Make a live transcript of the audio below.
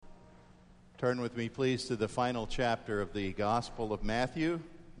Turn with me, please, to the final chapter of the Gospel of Matthew,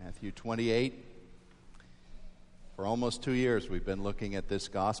 Matthew 28. For almost 2 years we've been looking at this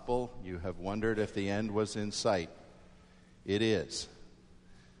Gospel. You have wondered if the end was in sight. It is.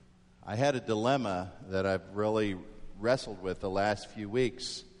 I had a dilemma that I've really wrestled with the last few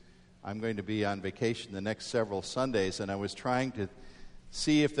weeks. I'm going to be on vacation the next several Sundays, and I was trying to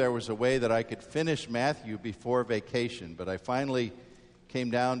see if there was a way that I could finish Matthew before vacation, but I finally came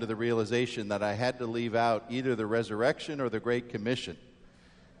down to the realization that I had to leave out either the resurrection or the Great Commission,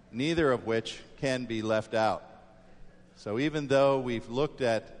 neither of which can be left out. So even though we've looked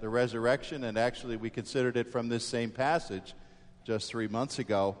at the resurrection, and actually we considered it from this same passage just 3 months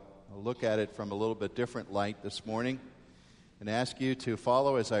ago, I'll look at it from a little bit different light this morning and ask you to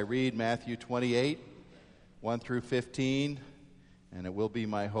follow as I read Matthew 28, 1 through 15, and it will be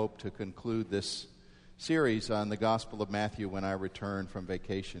my hope to conclude this series on the Gospel of Matthew when I return from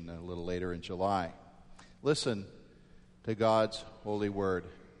vacation a little later in July. Listen to God's holy word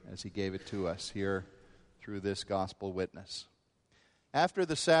as he gave it to us here through this gospel witness. After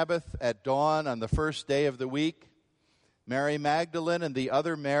the Sabbath, at dawn on the first day of the week, Mary Magdalene and the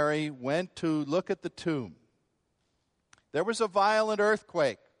other Mary went to look at the tomb. There was a violent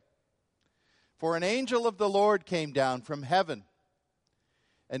earthquake, for an angel of the Lord came down from heaven,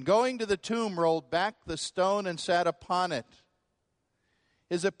 and going to the tomb, rolled back the stone and sat upon it.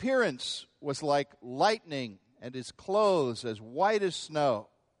 His appearance was like lightning, and his clothes as white as snow.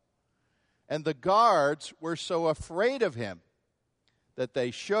 And the guards were so afraid of him that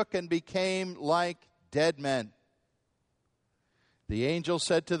they shook and became like dead men. The angel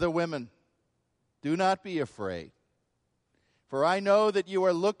said to the women, "Do not be afraid, for I know that you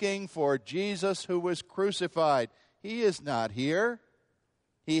are looking for Jesus who was crucified. He is not here.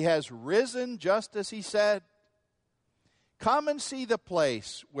 He has risen just as he said. Come and see the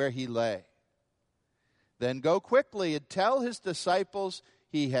place where he lay. Then go quickly and tell his disciples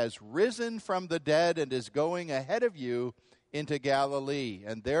he has risen from the dead and is going ahead of you into Galilee,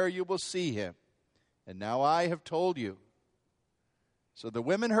 and there you will see him. And now I have told you." So the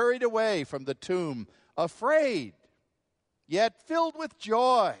women hurried away from the tomb, afraid, yet filled with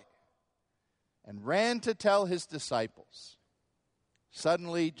joy, and ran to tell his disciples.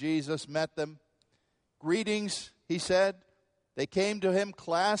 Suddenly Jesus met them. "Greetings," he said. They came to him,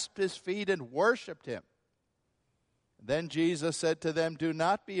 clasped his feet, and worshipped him. Then Jesus said to them, "Do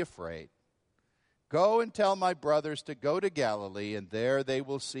not be afraid. Go and tell my brothers to go to Galilee, and there they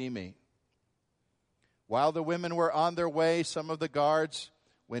will see me." While the women were on their way, some of the guards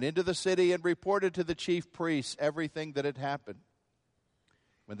went into the city and reported to the chief priests everything that had happened.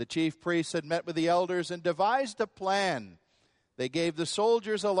 When the chief priests had met with the elders and devised a plan, they gave the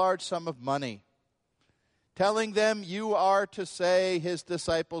soldiers a large sum of money, telling them, "You are to say his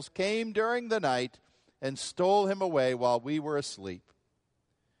disciples came during the night and stole him away while we were asleep.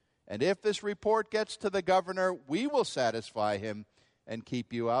 And if this report gets to the governor, we will satisfy him and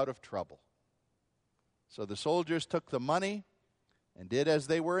keep you out of trouble." So the soldiers took the money and did as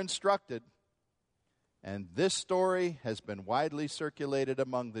they were instructed. And this story has been widely circulated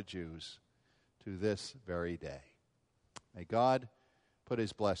among the Jews to this very day. May God put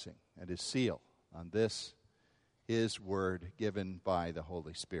his blessing and his seal on this, his word given by the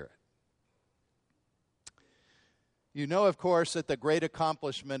Holy Spirit. You know, of course, that the great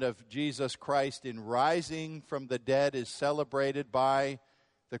accomplishment of Jesus Christ in rising from the dead is celebrated by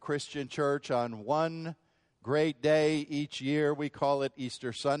the Christian church on one great day each year. We call it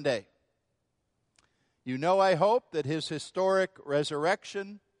Easter Sunday. You know, I hope, that his historic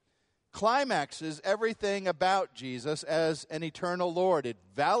resurrection climaxes everything about Jesus as an eternal Lord. It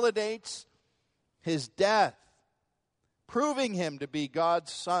validates his death, proving him to be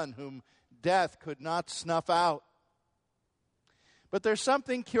God's Son, whom death could not snuff out. But there's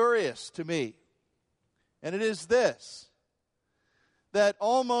something curious to me, and it is this, that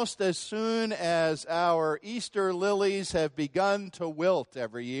almost as soon as our Easter lilies have begun to wilt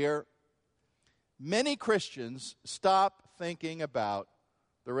every year, many Christians stop thinking about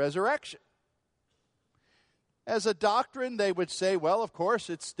the resurrection. As a doctrine, they would say, well, of course,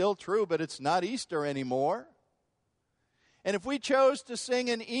 it's still true, but it's not Easter anymore. And if we chose to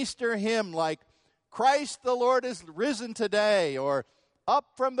sing an Easter hymn like, "Christ the Lord is risen today," or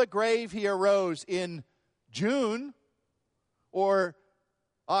 "Up from the grave he arose," in June or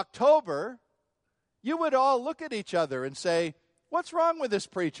October, you would all look at each other and say, "What's wrong with this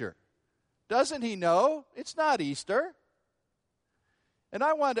preacher? Doesn't he know it's not Easter?" And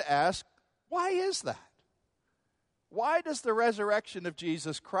I want to ask, why is that? Why does the resurrection of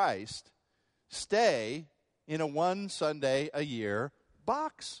Jesus Christ stay in a one Sunday a year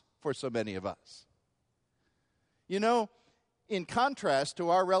box for so many of us. You know, in contrast to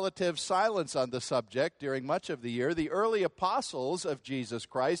our relative silence on the subject during much of the year, the early apostles of Jesus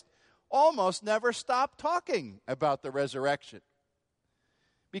Christ almost never stopped talking about the resurrection.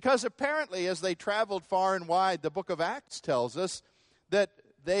 Because apparently, as they traveled far and wide, the book of Acts tells us that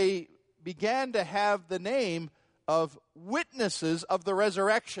they began to have the name of witnesses of the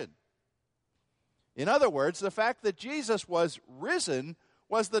resurrection. In other words, the fact that Jesus was risen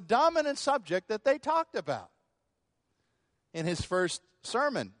was the dominant subject that they talked about. In his first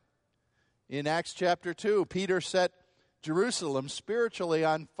sermon, in Acts chapter 2, Peter set Jerusalem spiritually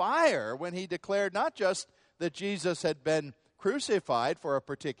on fire when he declared not just that Jesus had been crucified for a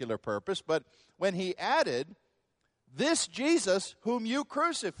particular purpose, but when he added, "This Jesus whom you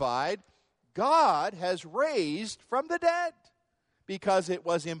crucified, God has raised from the dead," because it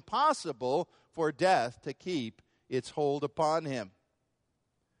was impossible for death to keep its hold upon him.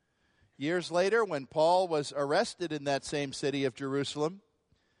 Years later, when Paul was arrested in that same city of Jerusalem,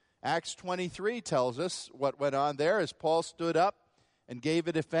 Acts 23 tells us what went on there as Paul stood up and gave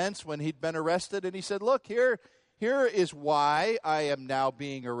a defense when he'd been arrested. And he said, "Look, here is why I am now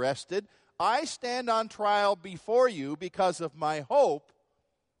being arrested. I stand on trial before you because of my hope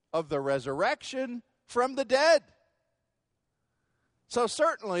of the resurrection from the dead." So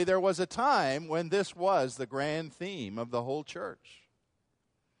certainly there was a time when this was the grand theme of the whole church.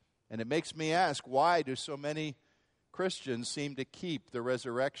 And it makes me ask, why do so many Christians seem to keep the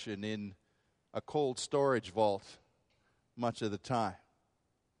resurrection in a cold storage vault much of the time?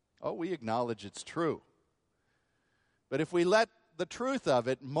 Oh, we acknowledge it's true. But if we let the truth of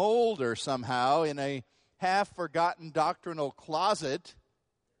it molder somehow in a half-forgotten doctrinal closet,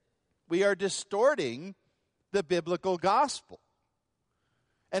 we are distorting the biblical gospel.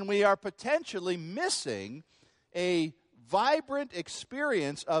 And we are potentially missing a vibrant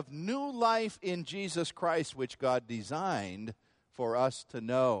experience of new life in Jesus Christ, which God designed for us to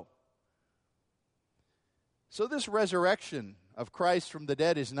know. So this resurrection of Christ from the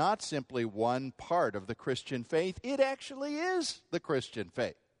dead is not simply one part of the Christian faith. It actually is the Christian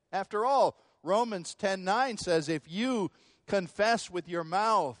faith. After all, Romans 10:9 says, "If you confess with your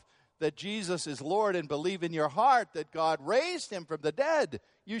mouth that Jesus is Lord and believe in your heart that God raised him from the dead,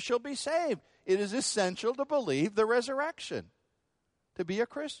 you shall be saved." It is essential to believe the resurrection, to be a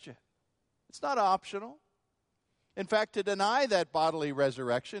Christian. It's not optional. In fact, to deny that bodily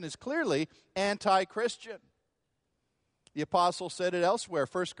resurrection is clearly anti-Christian. The apostle said it elsewhere.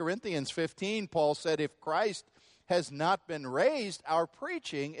 1 Corinthians 15, Paul said, "If Christ has not been raised, our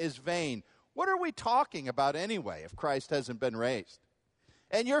preaching is vain." What are we talking about anyway if Christ hasn't been raised?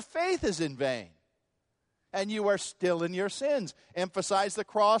 And your faith is in vain. And you are still in your sins. Emphasize the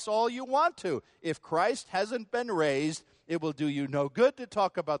cross all you want to. If Christ hasn't been raised, it will do you no good to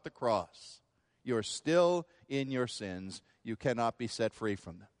talk about the cross. You're still in your sins. You cannot be set free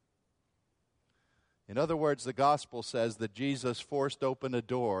from them. In other words, the gospel says that Jesus forced open a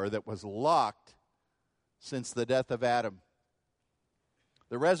door that was locked since the death of Adam.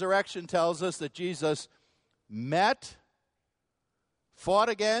 The resurrection tells us that Jesus met, fought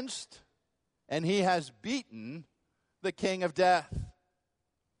against, and he has beaten the king of death.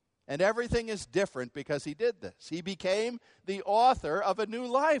 And everything is different because he did this. He became the author of a new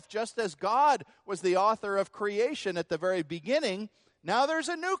life. Just as God was the author of creation at the very beginning, now there's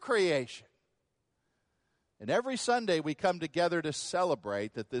a new creation. And every Sunday we come together to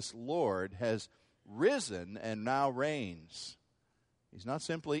celebrate that this Lord has risen and now reigns. He's not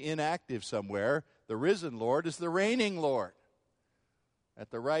simply inactive somewhere. The risen Lord is the reigning Lord at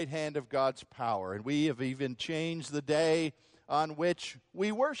the right hand of God's power. And we have even changed the day on which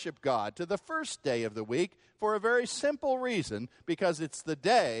we worship God to the first day of the week for a very simple reason, because it's the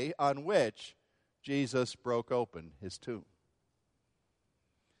day on which Jesus broke open his tomb.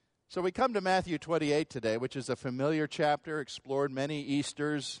 So we come to Matthew 28 today, which is a familiar chapter, explored many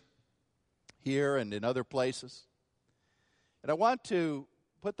Easters here and in other places. And I want to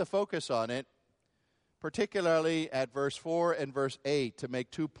put the focus on it, particularly at verse 4 and verse 8, to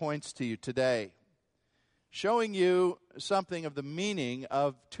make 2 points to you today, showing you something of the meaning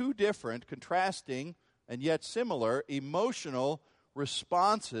of two different, contrasting, and yet similar emotional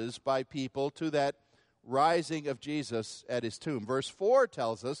responses by people to that rising of Jesus at his tomb. Verse 4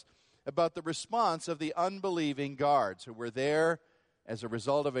 tells us about the response of the unbelieving guards who were there as a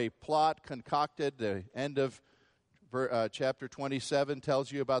result of a plot concocted. The end of chapter 27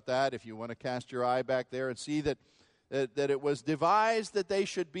 tells you about that, if you want to cast your eye back there and see that it was devised that they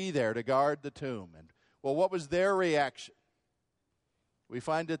should be there to guard the tomb. And, well, what was their reaction? We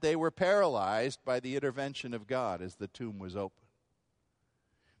find that they were paralyzed by the intervention of God as the tomb was open.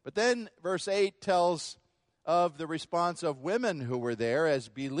 But then verse 8 tells of the response of women who were there as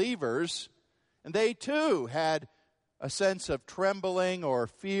believers, and they too had a sense of trembling or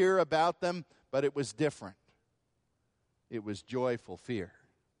fear about them, but it was different. It was joyful fear.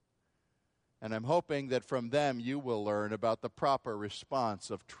 And I'm hoping that from them you will learn about the proper response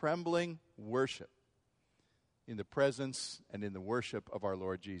of trembling worship in the presence and in the worship of our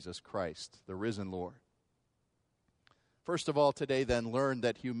Lord Jesus Christ, the risen Lord. First of all, today then, learn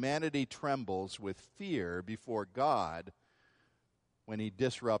that humanity trembles with fear before God when he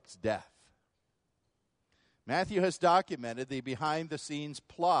disrupts death. Matthew has documented the behind-the-scenes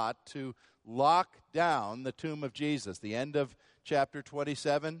plot to lock down the tomb of Jesus, the end of chapter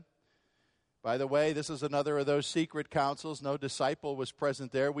 27. By the way, this is another of those secret councils. No disciple was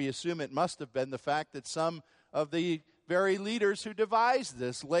present there. We assume it must have been the fact that some of the very leaders who devised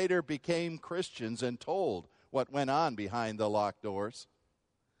this later became Christians and told what went on behind the locked doors.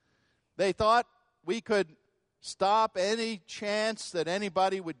 They thought we could stop any chance that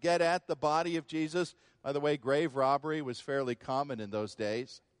anybody would get at the body of Jesus. By the way, grave robbery was fairly common in those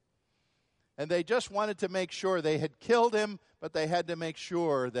days. And they just wanted to make sure they had killed him, but they had to make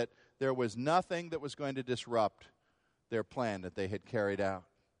sure that there was nothing that was going to disrupt their plan that they had carried out.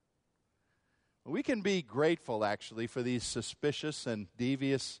 We can be grateful, actually, for these suspicious and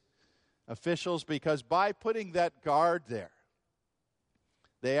devious officials, because by putting that guard there,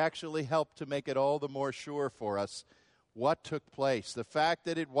 they actually helped to make it all the more sure for us what took place. The fact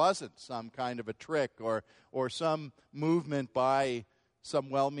that it wasn't some kind of a trick or some movement by some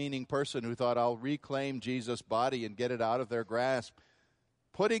well-meaning person who thought, I'll reclaim Jesus' body and get it out of their grasp.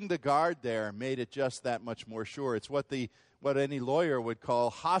 Putting the guard there made it just that much more sure. It's what any lawyer would call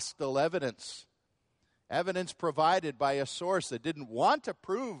hostile evidence. Evidence provided by a source that didn't want to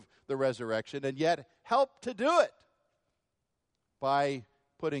prove the resurrection and yet helped to do it by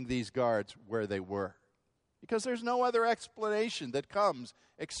putting these guards where they were. Because there's no other explanation that comes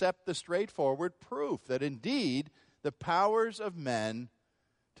except the straightforward proof that indeed the powers of men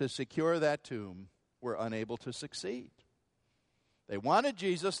to secure that tomb were unable to succeed. They wanted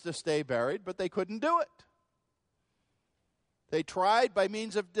Jesus to stay buried, but they couldn't do it. They tried by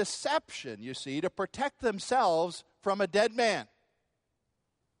means of deception, you see, to protect themselves from a dead man.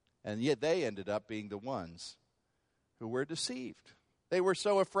 And yet they ended up being the ones who were deceived. They were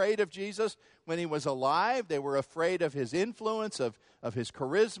so afraid of Jesus when he was alive. They were afraid of his influence, of his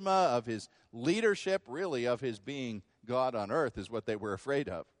charisma, of his leadership, really of his being God on earth is what they were afraid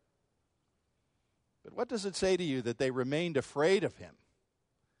of. But what does it say to you that they remained afraid of him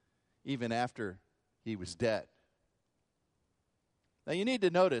even after he was dead? Now you need to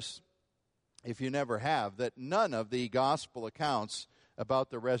notice, if you never have, that none of the gospel accounts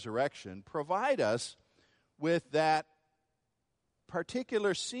about the resurrection provide us with that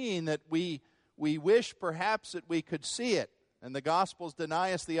particular scene that we wish perhaps that we could see it. And the Gospels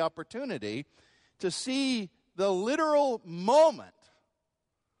deny us the opportunity to see the literal moment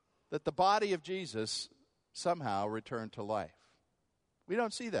that the body of Jesus somehow returned to life. We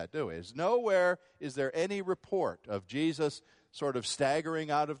don't see that, do we? Nowhere is there any report of Jesus sort of staggering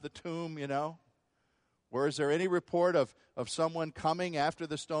out of the tomb, Or is there any report of someone coming after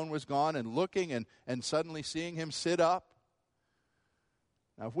the stone was gone and looking and suddenly seeing him sit up?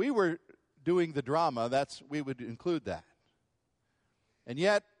 Now, if we were doing the drama, we would include that. And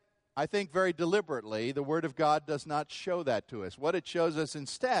yet, I think very deliberately, the Word of God does not show that to us. What it shows us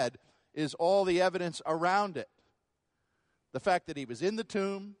instead is all the evidence around it. The fact that he was in the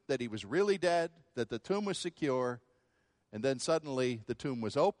tomb, that he was really dead, that the tomb was secure, and then suddenly the tomb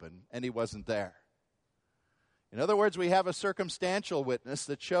was open and he wasn't there. In other words, we have a circumstantial witness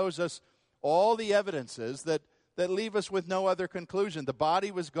that shows us all the evidences that leave us with no other conclusion. The body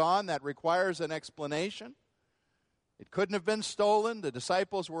was gone. That requires an explanation. It couldn't have been stolen. The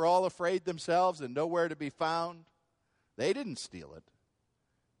disciples were all afraid themselves and nowhere to be found. They didn't steal it,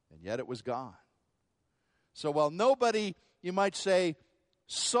 and yet it was gone. So while nobody, you might say,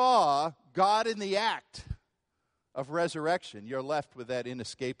 saw God in the act of resurrection, you're left with that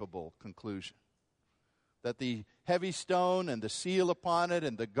inescapable conclusion. That the heavy stone and the seal upon it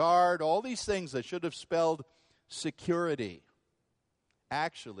and the guard, all these things that should have spelled security,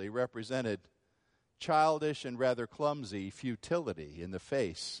 actually represented childish and rather clumsy futility in the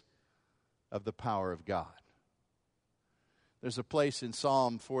face of the power of God. There's a place in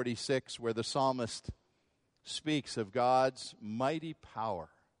Psalm 46 where the psalmist speaks of God's mighty power.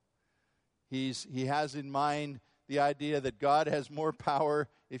 He has in mind the idea that God has more power,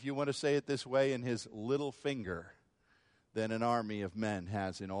 if you want to say it this way, in his little finger than an army of men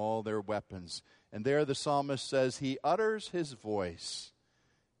has in all their weapons. And there the psalmist says, he utters his voice,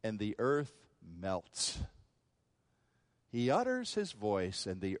 and the earth melts. He utters his voice,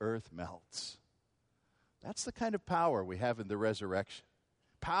 and the earth melts. That's the kind of power we have in the resurrection.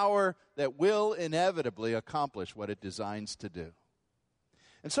 Power that will inevitably accomplish what it designs to do.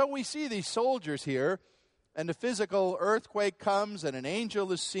 And so we see these soldiers here, and the physical earthquake comes, and an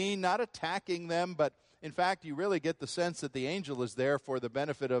angel is seen, not attacking them, but in fact, you really get the sense that the angel is there for the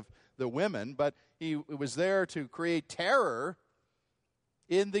benefit of the women, but he was there to create terror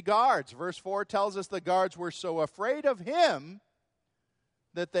in the guards. Verse 4 tells us the guards were so afraid of him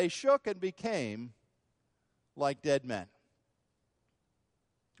that they shook and became like dead men.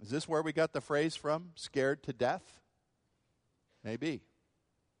 Is this where we got the phrase from, scared to death? Maybe.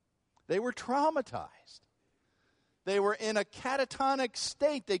 They were traumatized. They were in a catatonic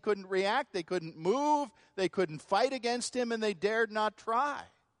state. They couldn't react, they couldn't move, they couldn't fight against him, and they dared not try.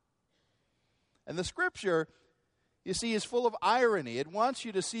 And the scripture, you see, is full of irony. It wants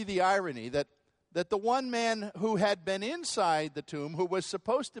you to see the irony that the one man who had been inside the tomb, who was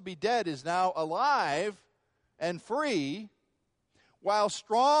supposed to be dead, is now alive and free, while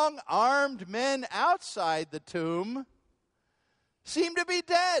strong, armed men outside the tomb seem to be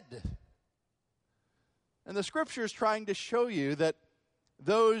dead. And the scripture is trying to show you that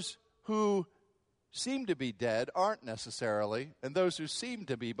those who seem to be dead aren't necessarily, and those who seem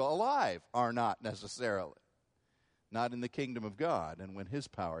to be alive are not necessarily. Not in the kingdom of God and when his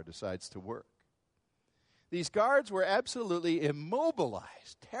power decides to work. These guards were absolutely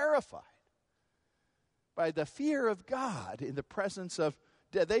immobilized, terrified by the fear of God in the presence of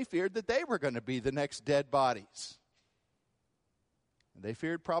death. They feared that they were going to be the next dead bodies. And they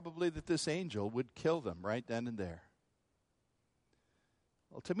feared probably that this angel would kill them right then and there.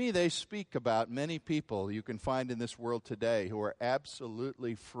 Well, to me, they speak about many people you can find in this world today who are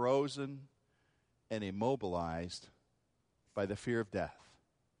absolutely frozen and immobilized by the fear of death.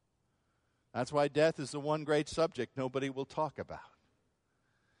 That's why death is the one great subject nobody will talk about.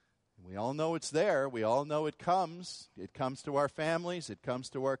 We all know it's there. We all know it comes. It comes to our families. It comes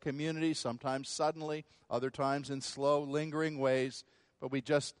to our communities, sometimes suddenly, other times in slow, lingering ways. But we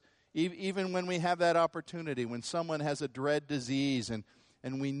just, even when we have that opportunity, when someone has a dread disease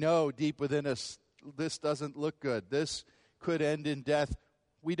and we know deep within us, this doesn't look good, this could end in death,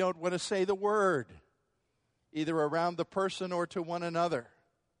 we don't want to say the word, either around the person or to one another.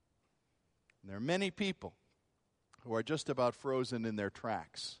 And there are many people who are just about frozen in their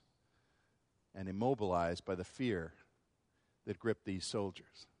tracks and immobilized by the fear that gripped these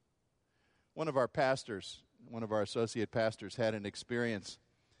soldiers. One of our pastors, one of our associate pastors, had an experience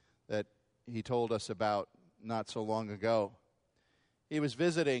that he told us about not so long ago. He was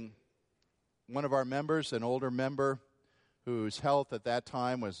visiting one of our members, an older member, whose health at that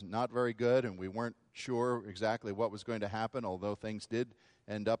time was not very good, and we weren't sure exactly what was going to happen, although things did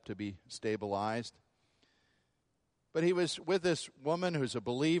end up to be stabilized. But he was with this woman who's a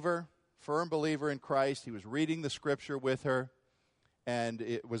believer, firm believer in Christ. He was reading the scripture with her, and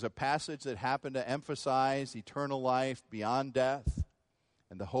it was a passage that happened to emphasize eternal life beyond death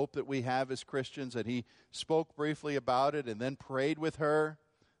and the hope that we have as Christians. And he spoke briefly about it and then prayed with her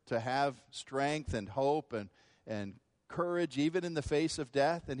to have strength and hope and courage even in the face of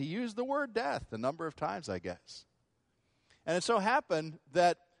death. And he used the word death a number of times, I guess. And it so happened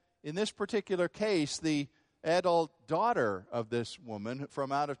that in this particular case, the adult daughter of this woman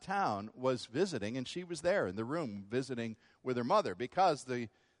from out of town was visiting, and she was there in the room visiting with her mother because the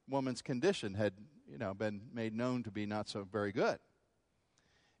woman's condition had, been made known to be not so very good.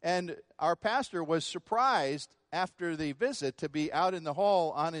 And our pastor was surprised after the visit to be out in the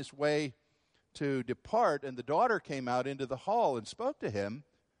hall on his way to depart, and the daughter came out into the hall and spoke to him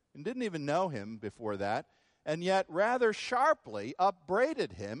and didn't even know him before that, and yet rather sharply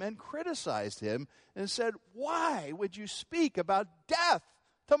upbraided him and criticized him and said, "Why would you speak about death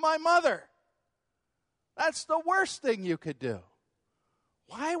to my mother? That's the worst thing you could do.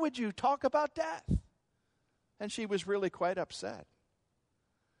 Why would you talk about death?" And she was really quite upset.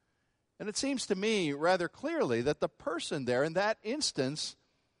 And it seems to me rather clearly that the person there in that instance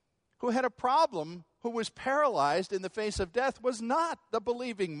who had a problem, who was paralyzed in the face of death, was not the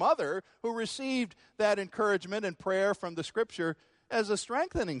believing mother who received that encouragement and prayer from the scripture as a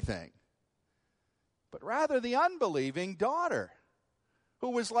strengthening thing, but rather the unbelieving daughter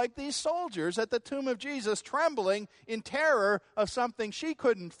who was like these soldiers at the tomb of Jesus, trembling in terror of something she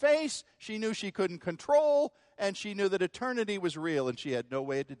couldn't face, she knew she couldn't control, and she knew that eternity was real and she had no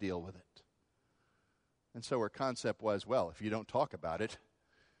way to deal with it. And so her concept was, well, if you don't talk about it,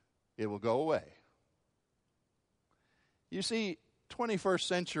 it will go away. You see, 21st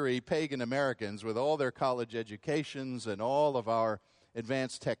century pagan Americans, with all their college educations and all of our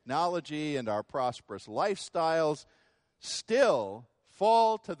advanced technology and our prosperous lifestyles, still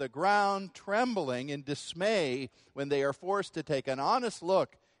fall to the ground trembling in dismay when they are forced to take an honest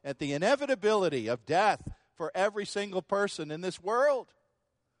look at the inevitability of death for every single person in this world.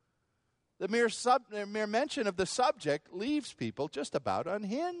 The mere mention of the subject leaves people just about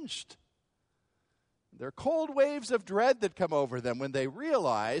unhinged. There are cold waves of dread that come over them when they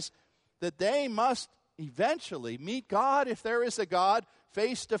realize that they must eventually meet God, if there is a God,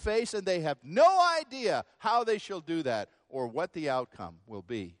 face to face, and they have no idea how they shall do that or what the outcome will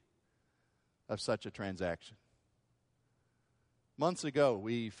be of such a transaction. Months ago,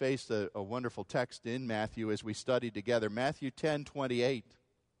 we faced a wonderful text in Matthew as we studied together, Matthew 10:28,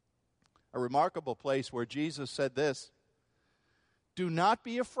 a remarkable place where Jesus said this, "Do not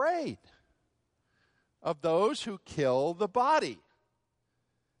be afraid of those who kill the body,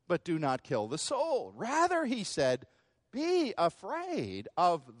 but do not kill the soul. Rather," he said, "be afraid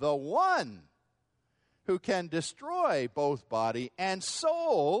of the one who can destroy both body and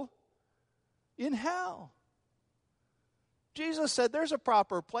soul in hell." Jesus said there's a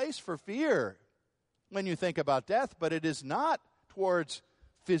proper place for fear when you think about death, but it is not towards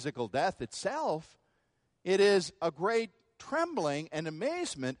physical death itself. It is a great trembling and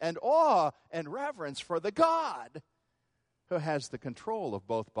amazement and awe and reverence for the God who has the control of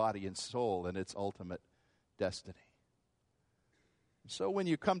both body and soul and its ultimate destiny. So when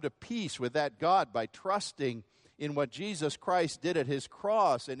you come to peace with that God by trusting in what Jesus Christ did at his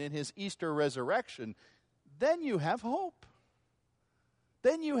cross and in his Easter resurrection, then you have hope.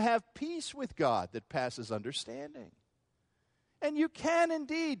 Then you have peace with God that passes understanding. And you can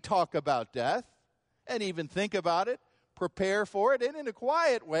indeed talk about death and even think about it, prepare for it, and in a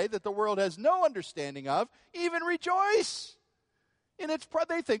quiet way that the world has no understanding of, even rejoice.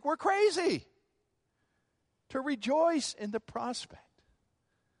 They think we're crazy. To rejoice in the prospect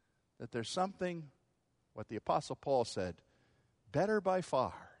that there's something, what the Apostle Paul said, better by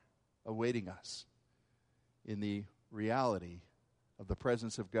far awaiting us in the reality of the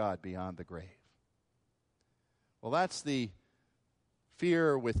presence of God beyond the grave. Well, that's the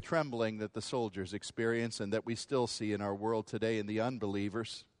fear with trembling that the soldiers experience and that we still see in our world today in the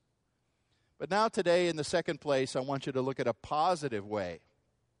unbelievers. But now today, in the second place, I want you to look at a positive way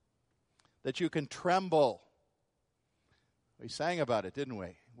that you can tremble. We sang about it, didn't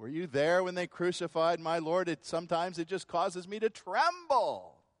we? Were you there when they crucified my Lord? Sometimes it just causes me to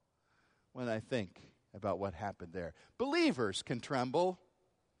tremble when I think about what happened there. Believers can tremble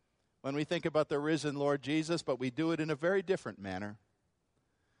when we think about the risen Lord Jesus, but we do it in a very different manner.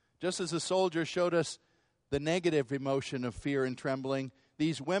 Just as the soldiers showed us the negative emotion of fear and trembling,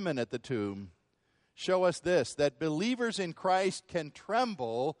 these women at the tomb show us this, that believers in Christ can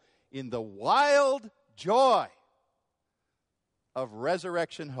tremble in the wild joy of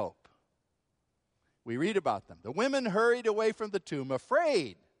resurrection hope. We read about them. The women hurried away from the tomb,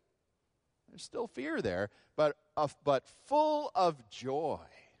 afraid. There's still fear there, but full of joy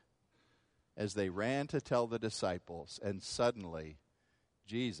as they ran to tell the disciples, and suddenly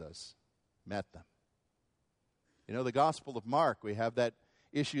Jesus met them. You know, the Gospel of Mark, we have that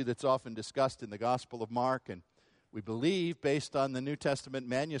issue that's often discussed in the Gospel of Mark, and we believe, based on the New Testament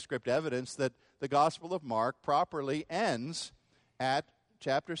manuscript evidence, that the Gospel of Mark properly ends at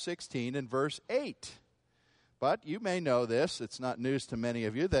chapter 16 and verse 8. But you may know this, it's not news to many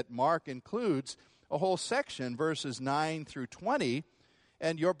of you, that Mark includes a whole section, verses 9 through 20,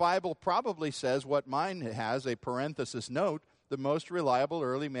 and your Bible probably says what mine has, a parenthesis note, the most reliable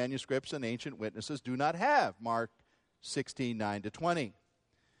early manuscripts and ancient witnesses do not have, Mark 16, 9 to 20.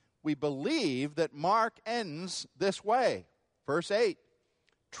 We believe that Mark ends this way, verse 8.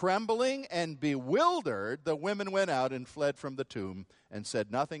 Trembling and bewildered, the women went out and fled from the tomb and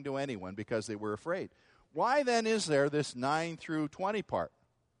said nothing to anyone because they were afraid. Why then is there this 9 through 20 part?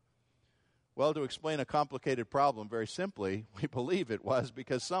 Well, to explain a complicated problem, very simply, we believe it was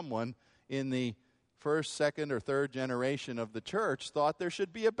because someone in the first, second, or third generation of the church thought there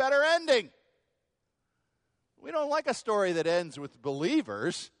should be a better ending. We don't like a story that ends with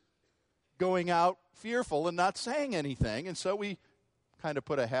believers going out fearful and not saying anything, and so we kind of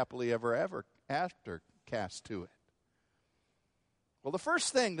put a happily ever after cast to it. Well, the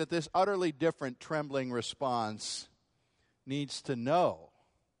first thing that this utterly different trembling response needs to know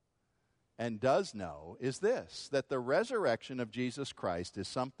and does know is this, that the resurrection of Jesus Christ is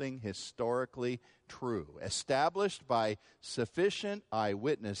something historically true, established by sufficient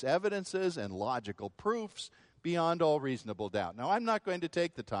eyewitness evidences and logical proofs beyond all reasonable doubt. Now, I'm not going to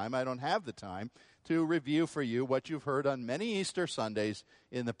take the time, I don't have the time, to review for you what you've heard on many Easter Sundays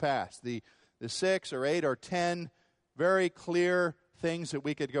in the past. The 6 or 8 or 10 very clear things that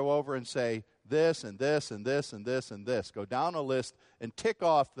we could go over and say, this and this and this and this and this. Go down a list and tick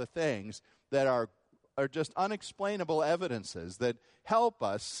off the things that are just unexplainable evidences that help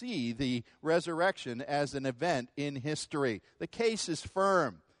us see the resurrection as an event in history. The case is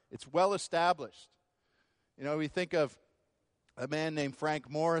firm. It's well established. You know, we think of a man named Frank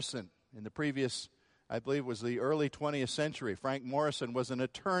Morrison in the previous, I believe, was the early 20th century. Frank Morrison was an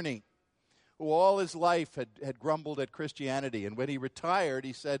attorney who all his life had grumbled at Christianity. And when he retired,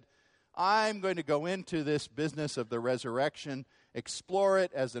 he said, I'm going to go into this business of the resurrection, explore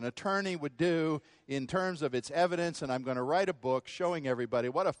it as an attorney would do in terms of its evidence, and I'm going to write a book showing everybody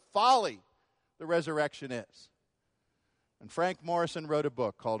what a folly the resurrection is. And Frank Morrison wrote a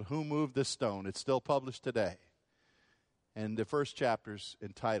book called Who Moved the Stone? It's still published today. And the first chapter's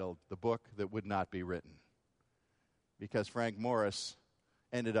entitled The Book That Would Not Be Written. Because Frank Morris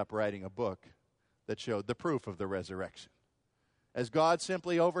ended up writing a book that showed the proof of the resurrection, as God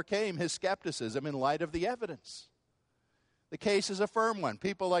simply overcame his skepticism in light of the evidence. The case is a firm one.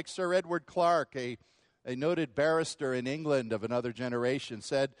 People like Sir Edward Clarke, a noted barrister in England of another generation,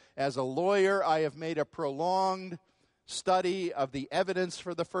 said, as a lawyer, I have made a prolonged study of the evidence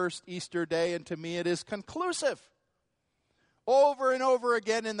for the first Easter day, and to me it is conclusive. Over and over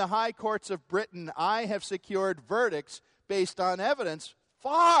again in the high courts of Britain, I have secured verdicts based on evidence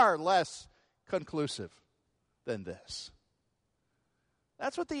far less conclusive than this.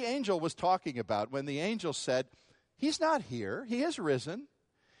 That's what the angel was talking about when the angel said, he's not here, he is risen.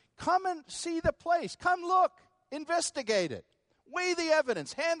 Come and see the place. Come look, investigate it. Weigh the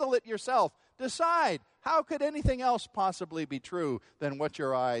evidence, handle it yourself. Decide, how could anything else possibly be true than what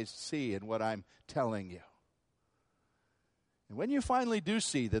your eyes see and what I'm telling you? And when you finally do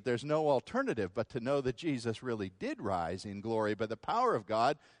see that there's no alternative but to know that Jesus really did rise in glory by the power of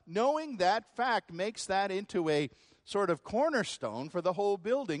God, knowing that fact makes that into a sort of cornerstone for the whole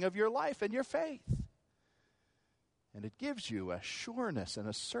building of your life and your faith. And it gives you a sureness and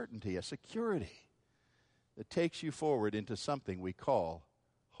a certainty, a security that takes you forward into something we call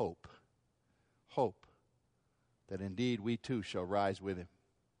hope. Hope that indeed we too shall rise with him.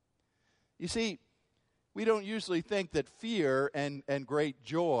 You see, we don't usually think that fear and great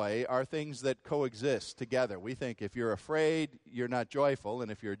joy are things that coexist together. We think if you're afraid, you're not joyful, and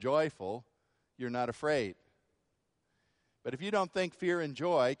if you're joyful, you're not afraid. But if you don't think fear and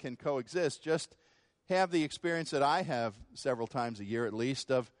joy can coexist, just have the experience that I have several times a year at least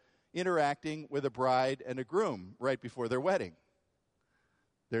of interacting with a bride and a groom right before their wedding.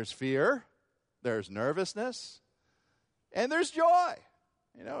 There's fear, there's nervousness, and there's joy,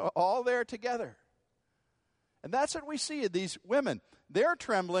 all there together. And that's what we see in these women. Their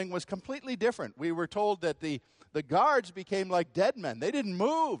trembling was completely different. We were told that the guards became like dead men. They didn't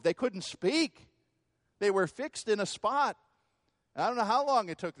move. They couldn't speak. They were fixed in a spot. And I don't know how long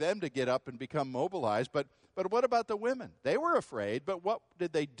it took them to get up and become mobilized, but what about the women? They were afraid, but what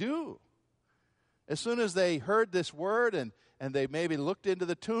did they do? As soon as they heard this word and they maybe looked into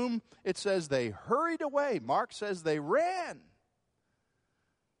the tomb, it says they hurried away. Mark says they ran.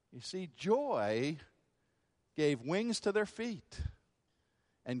 You see, joy gave wings to their feet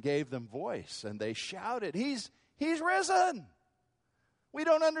and gave them voice, and they shouted, He's risen. We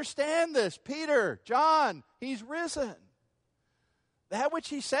don't understand this. Peter, John, he's risen. That which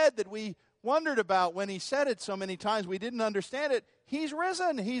he said that we wondered about when he said it so many times, we didn't understand it. He's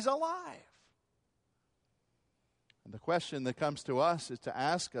risen. He's alive. And the question that comes to us is to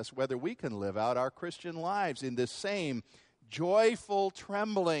ask us whether we can live out our Christian lives in this same joyful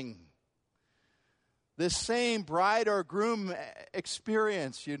trembling. This same bride or groom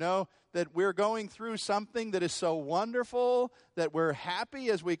experience, that we're going through something that is so wonderful, that we're happy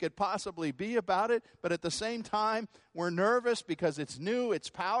as we could possibly be about it, but at the same time, we're nervous because it's new, it's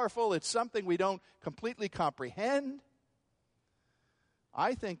powerful, it's something we don't completely comprehend.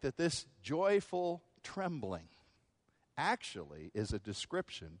 I think that this joyful trembling actually is a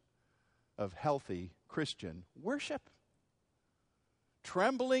description of healthy Christian worship.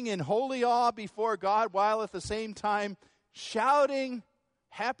 Trembling in holy awe before God while at the same time shouting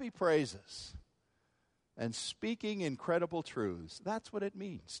happy praises and speaking incredible truths. That's what it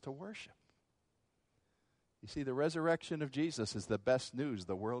means to worship. You see, the resurrection of Jesus is the best news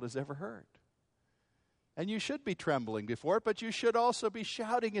the world has ever heard. And you should be trembling before it, but you should also be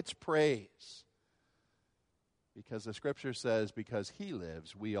shouting its praise. Because the Scripture says, because He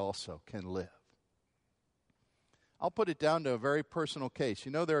lives, we also can live. I'll put it down to a very personal case.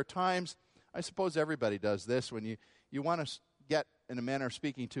 There are times, I suppose everybody does this, when you want to get, in a manner of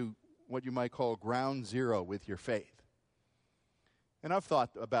speaking, to what you might call ground zero with your faith. And I've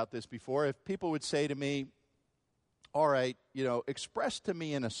thought about this before. If people would say to me, All right, express to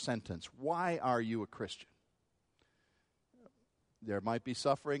me in a sentence, why are you a Christian? There might be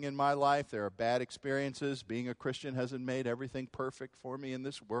suffering in my life. There are bad experiences. Being a Christian hasn't made everything perfect for me in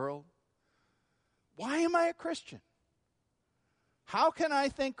this world. Why am I a Christian? How can I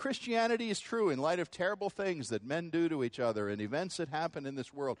think Christianity is true in light of terrible things that men do to each other and events that happen in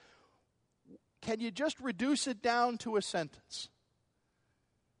this world? Can you just reduce it down to a sentence?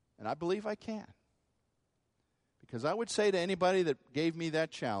 And I believe I can. Because I would say to anybody that gave me that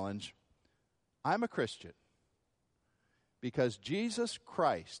challenge, I'm a Christian because Jesus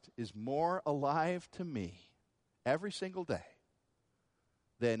Christ is more alive to me every single day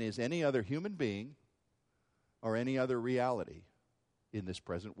than is any other human being or any other reality in this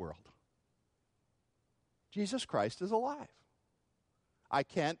present world. Jesus Christ is alive. I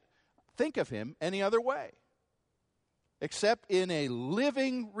can't think of him any other way except in a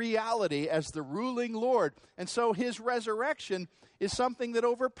living reality as the ruling Lord. And so his resurrection is something that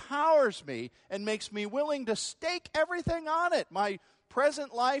overpowers me and makes me willing to stake everything on it. My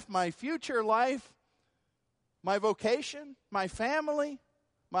present life, my future life, my vocation, my family,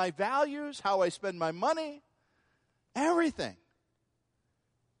 my values, how I spend my money, everything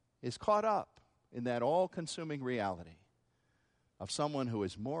is caught up in that all-consuming reality of someone who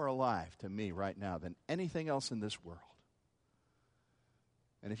is more alive to me right now than anything else in this world.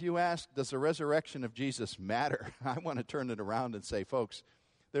 And if you ask, does the resurrection of Jesus matter? I want to turn it around and say, folks,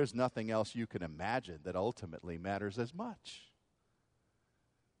 there's nothing else you can imagine that ultimately matters as much.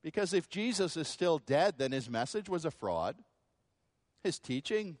 Because if Jesus is still dead, then his message was a fraud. His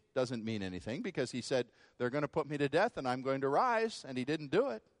teaching doesn't mean anything because he said, they're going to put me to death and I'm going to rise, and he didn't do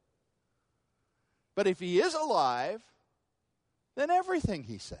it. But if he is alive, then everything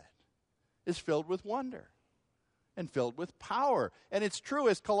he said is filled with wonder and filled with power. And it's true,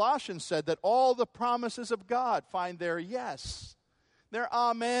 as Colossians said, that all the promises of God find their yes, their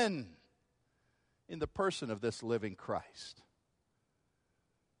amen, in the person of this living Christ.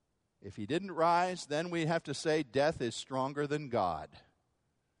 If he didn't rise, then we have to say death is stronger than God,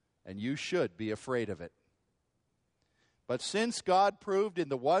 and you should be afraid of it. But since God proved in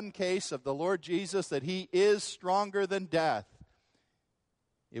the one case of the Lord Jesus that he is stronger than death,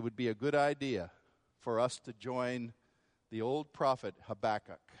 it would be a good idea for us to join the old prophet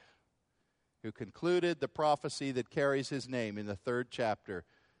Habakkuk, who concluded the prophecy that carries his name in the 3rd chapter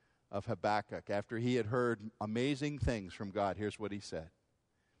of Habakkuk. After he had heard amazing things from God, here's what he said.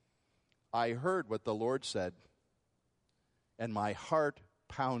 I heard what the Lord said, and my heart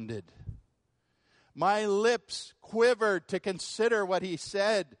pounded. My lips quivered to consider what he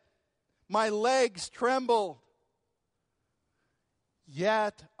said. My legs trembled.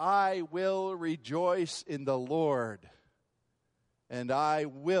 Yet I will rejoice in the Lord, and I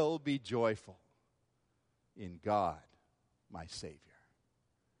will be joyful in God, my Savior.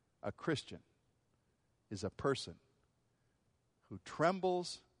 A Christian is a person who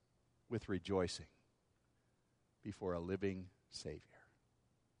trembles with rejoicing before a living Savior.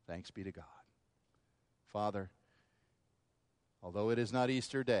 Thanks be to God. Father, although it is not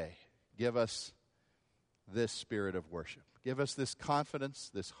Easter Day, give us this spirit of worship. Give us this confidence,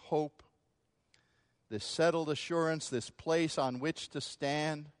 this hope, this settled assurance, this place on which to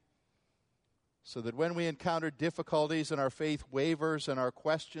stand, so that when we encounter difficulties and our faith wavers and our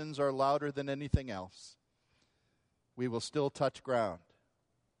questions are louder than anything else, we will still touch ground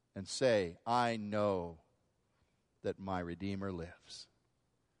and say, I know that my Redeemer lives.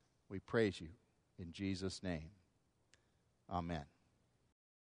 We praise you in Jesus' name. Amen.